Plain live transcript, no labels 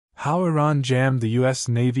How Iran jammed the U.S.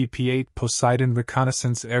 Navy P-8 Poseidon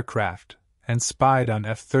reconnaissance aircraft and spied on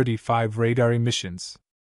F-35 radar missions.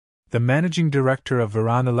 The managing director of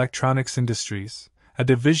Iran Electronics Industries, a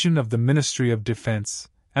division of the Ministry of Defense,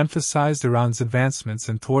 emphasized Iran's advancements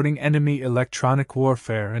in thwarting enemy electronic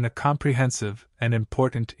warfare in a comprehensive and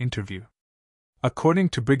important interview. According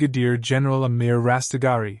to Brigadier General Amir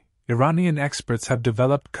Rastegari, Iranian experts have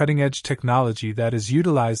developed cutting-edge technology that is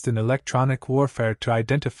utilized in electronic warfare to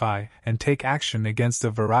identify and take action against a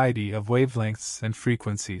variety of wavelengths and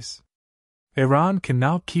frequencies. Iran can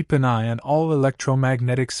now keep an eye on all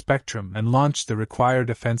electromagnetic spectrum and launch the required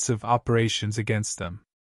offensive operations against them.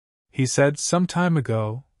 He said some time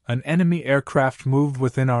ago, an enemy aircraft moved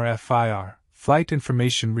within our flight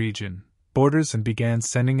information region, borders and began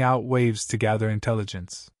sending out waves to gather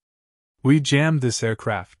intelligence. We jammed this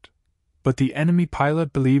aircraft, but the enemy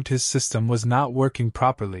pilot believed his system was not working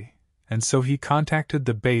properly, and so he contacted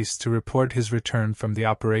the base to report his return from the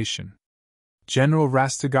operation. General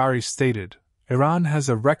Rastegari stated, Iran has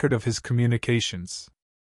a record of his communications.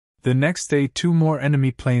 The next day 2 more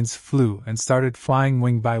enemy planes flew and started flying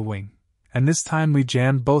wing by wing, and this time we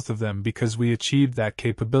jammed both of them because we achieved that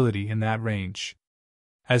capability in that range.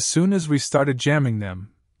 As soon as we started jamming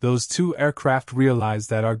them, those 2 aircraft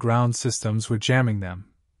realized that our ground systems were jamming them,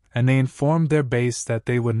 and they informed their base that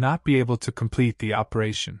they would not be able to complete the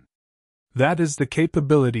operation. That is the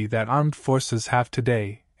capability that armed forces have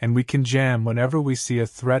today, and we can jam whenever we see a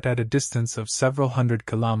threat at a distance of several hundred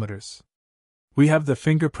kilometers. We have the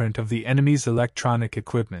fingerprint of the enemy's electronic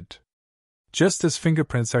equipment. Just as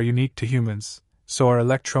fingerprints are unique to humans, so are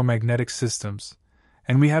electromagnetic systems,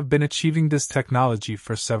 and we have been achieving this technology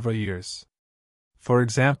for several years. For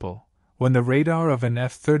example, when the radar of an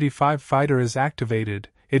F-35 fighter is activated,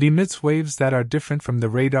 it emits waves that are different from the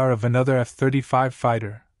radar of another F-35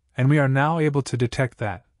 fighter, and we are now able to detect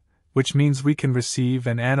that, which means we can receive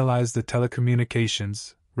and analyze the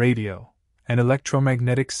telecommunications, radio, and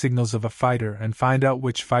electromagnetic signals of a fighter and find out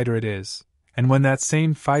which fighter it is, and when that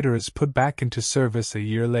same fighter is put back into service a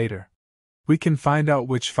year later, we can find out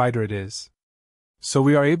which fighter it is. So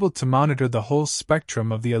we are able to monitor the whole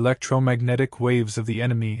spectrum of the electromagnetic waves of the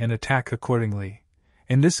enemy and attack accordingly.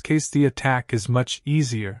 In this case, the attack is much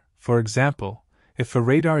easier. For example, if a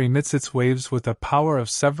radar emits its waves with a power of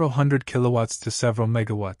several hundred kilowatts to several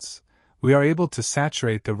megawatts, we are able to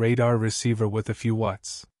saturate the radar receiver with a few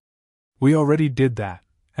watts. We already did that,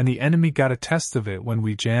 and the enemy got a test of it when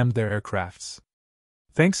we jammed their aircrafts.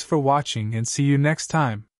 Thanks for watching and see you next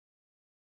time.